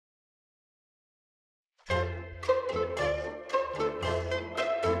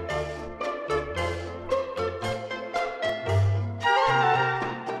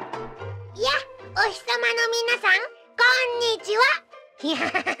にゃ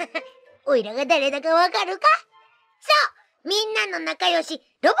ははは。おいらが誰だかわかるか？そう、みんなの仲良し、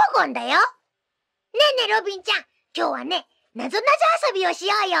ロボコンだよ。ねえねえ、ロビンちゃん、今日はね、なぞなぞ遊びをし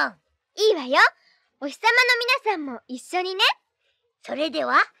ようよ。いいわよ。お日様の皆さんも一緒にね。それで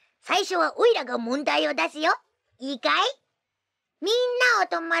は、最初はおいらが問題を出すよ。いいかい？みん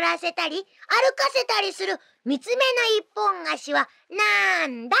なを止まらせたり、歩かせたりする三つ目の一本足はな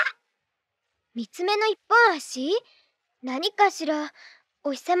んだ？三つ目の一本足？何かしら。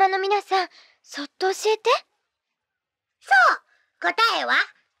お日様の皆さん、そっと教えて。そう、答えは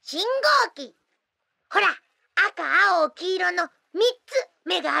信号機。ほら、赤、青、黄色の3つ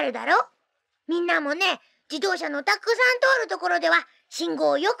目があるだろ？みんなもね、自動車のたくさん通るところでは信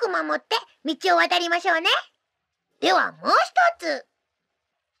号をよく守って道を渡りましょうね。ではもう一つ。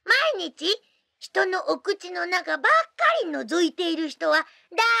毎日人のお口の中ばっかり覗いている人は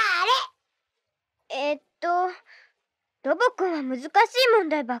誰？ロボくんは難しい問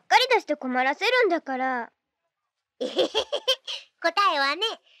題ばっかり出して困らせるんだから。えへへへ、答えはね、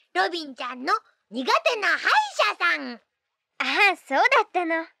ロビンちゃんの苦手な歯医者さん。ああ、そうだった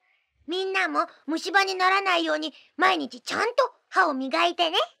の。みんなも虫歯にならないように毎日ちゃんと歯を磨いて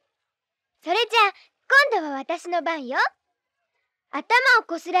ね。それじゃあ今度は私の番よ。頭を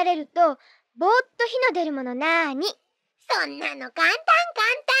こすられるとぼーっと火の出るものなーに？そんなの簡単簡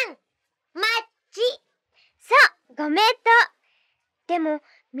単。マッチ。そう、ご名答。でも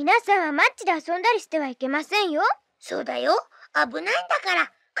皆さんはマッチで遊んだりしてはいけませんよ。そうだよ、危ないんだか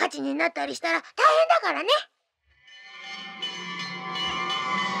ら火事になったりしたら大変だからね。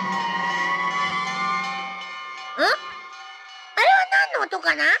あれは何の音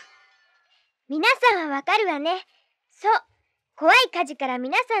かな？皆さんはわかるわね。そう、怖い火事から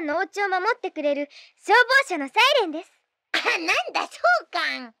皆さんのお家を守ってくれる消防車のサイレンです。なんだそうか。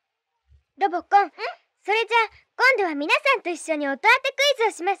ロボコン、それじゃあ今度は皆さんと一緒に音当てク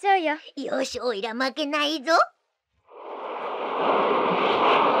イズをしましょうよ。よし、おいら負けないぞ。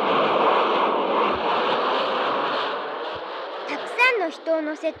たくさんの人を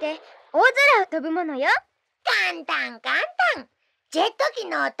乗せて大空を飛ぶものよ。簡単簡単。ジェット機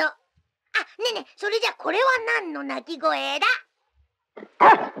の音。あ、ねえねえ、それじゃこれは何の鳴き声だ？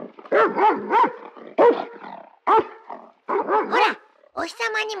ほら、お日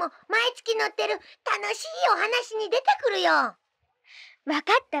様にも毎月載ってる楽しいお話に出てくるよ。わ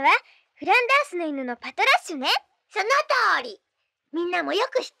かったわ。フランダースの犬のパトラッシュね。その通り。みんなもよ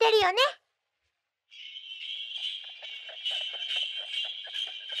く知ってるよね。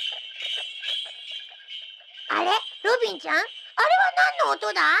あれ、ロビンちゃん、あれは何の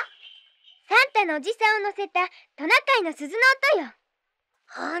音だ？サンタのおじさんを乗せたトナカイの鈴の音よ。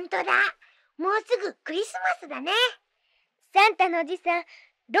ほんとだ。もうすぐクリスマスだね。サンタのおじさん、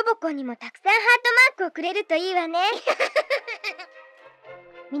ロボコンにもたくさんハートマークをくれるといいわね。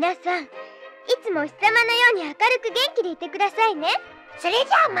皆さん、いつもお日様のように明るく元気でいてくださいね。それじ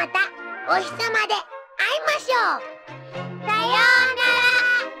ゃあまたお日様で会いましょう。さよう。